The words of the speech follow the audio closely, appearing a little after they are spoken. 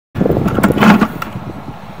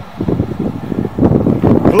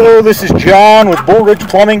Hello, this is John with Bull Ridge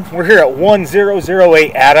Plumbing. We're here at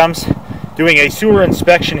 1008 Adams doing a sewer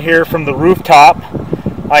inspection here from the rooftop.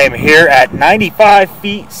 I am here at 95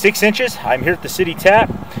 feet 6 inches. I'm here at the City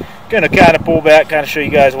Tap. Gonna kind of pull back, kind of show you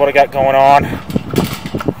guys what I got going on.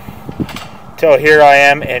 Till here I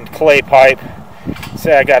am in clay pipe.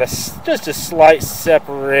 Say I got just a slight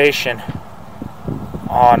separation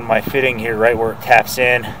on my fitting here, right where it taps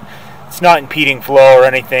in. It's not impeding flow or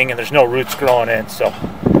anything, and there's no roots growing in, so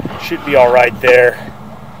should be all right there.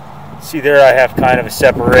 See there, I have kind of a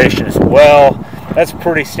separation as well. That's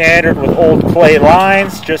pretty standard with old clay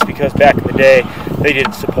lines, just because back in the day they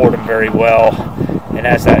didn't support them very well, and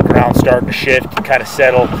as that ground's starting to shift and kind of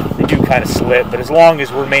settle, they do kind of slip. But as long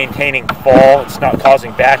as we're maintaining fall, it's not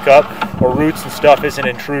causing backup or roots and stuff isn't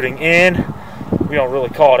intruding in, we don't really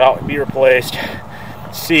call it out and be replaced.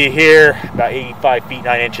 See here, about 85 feet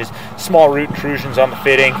 9 inches, small root intrusions on the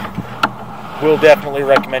fitting. We'll definitely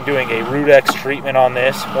recommend doing a Root-X treatment on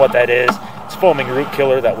this. What that is, it's foaming root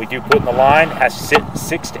killer that we do put in the line. It has to sit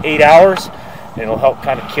 6 to 8 hours, and it'll help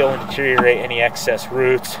kind of kill and deteriorate any excess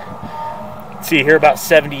roots. See here, about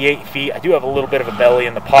 78 feet. I do have a little bit of a belly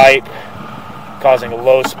in the pipe, causing a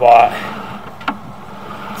low spot.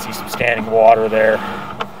 See some standing water there.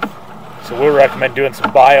 So we'll recommend doing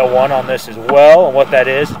some Bio 1 on this as well. And what that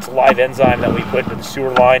is, it's a live enzyme that we put into the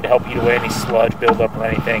sewer line to help eat away any sludge buildup or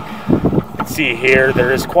anything. You can see here,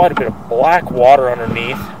 there is quite a bit of black water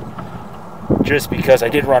underneath, just because I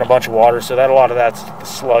did run a bunch of water, so that a lot of that's the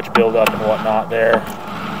sludge buildup and whatnot there.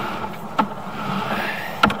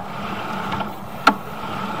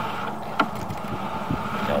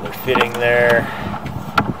 Another fitting there.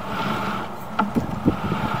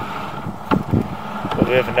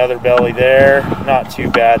 We have another belly there. Not too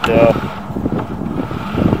bad though.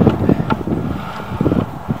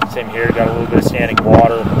 Same here, got a little bit of standing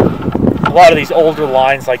water. A lot of these older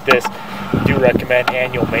lines like this, we do recommend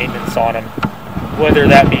annual maintenance on them. Whether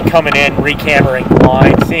that be coming in, recammering the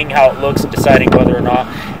line, seeing how it looks, and deciding whether or not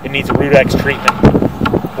it needs a Root-X treatment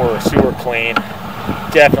or a sewer clean.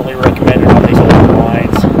 Definitely recommend it on these older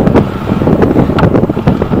lines.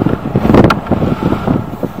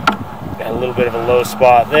 A little bit of a low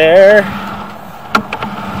spot there.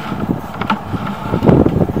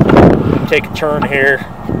 Take a turn here.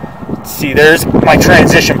 See, there's my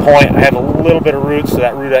transition point. I have a little bit of roots, so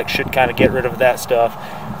that Root-X should kind of get rid of that stuff.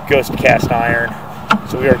 Goes to cast iron.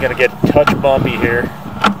 So we are going to get a touch bumpy here.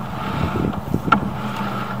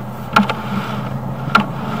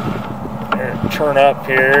 Turn up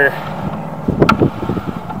here.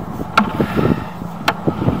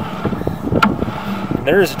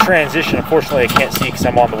 There is a transition. Unfortunately, I can't see because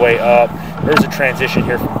I'm on the way up. There's a transition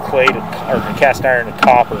here from clay to cast iron to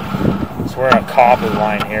copper. So we're on a copper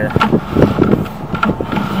line here.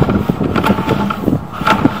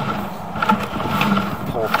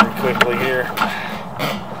 Pull pretty quickly here.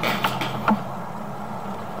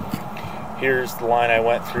 Here's the line I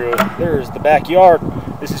went through. There's the backyard.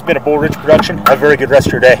 This has been a Bull Ridge production. Have a very good rest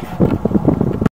of your day.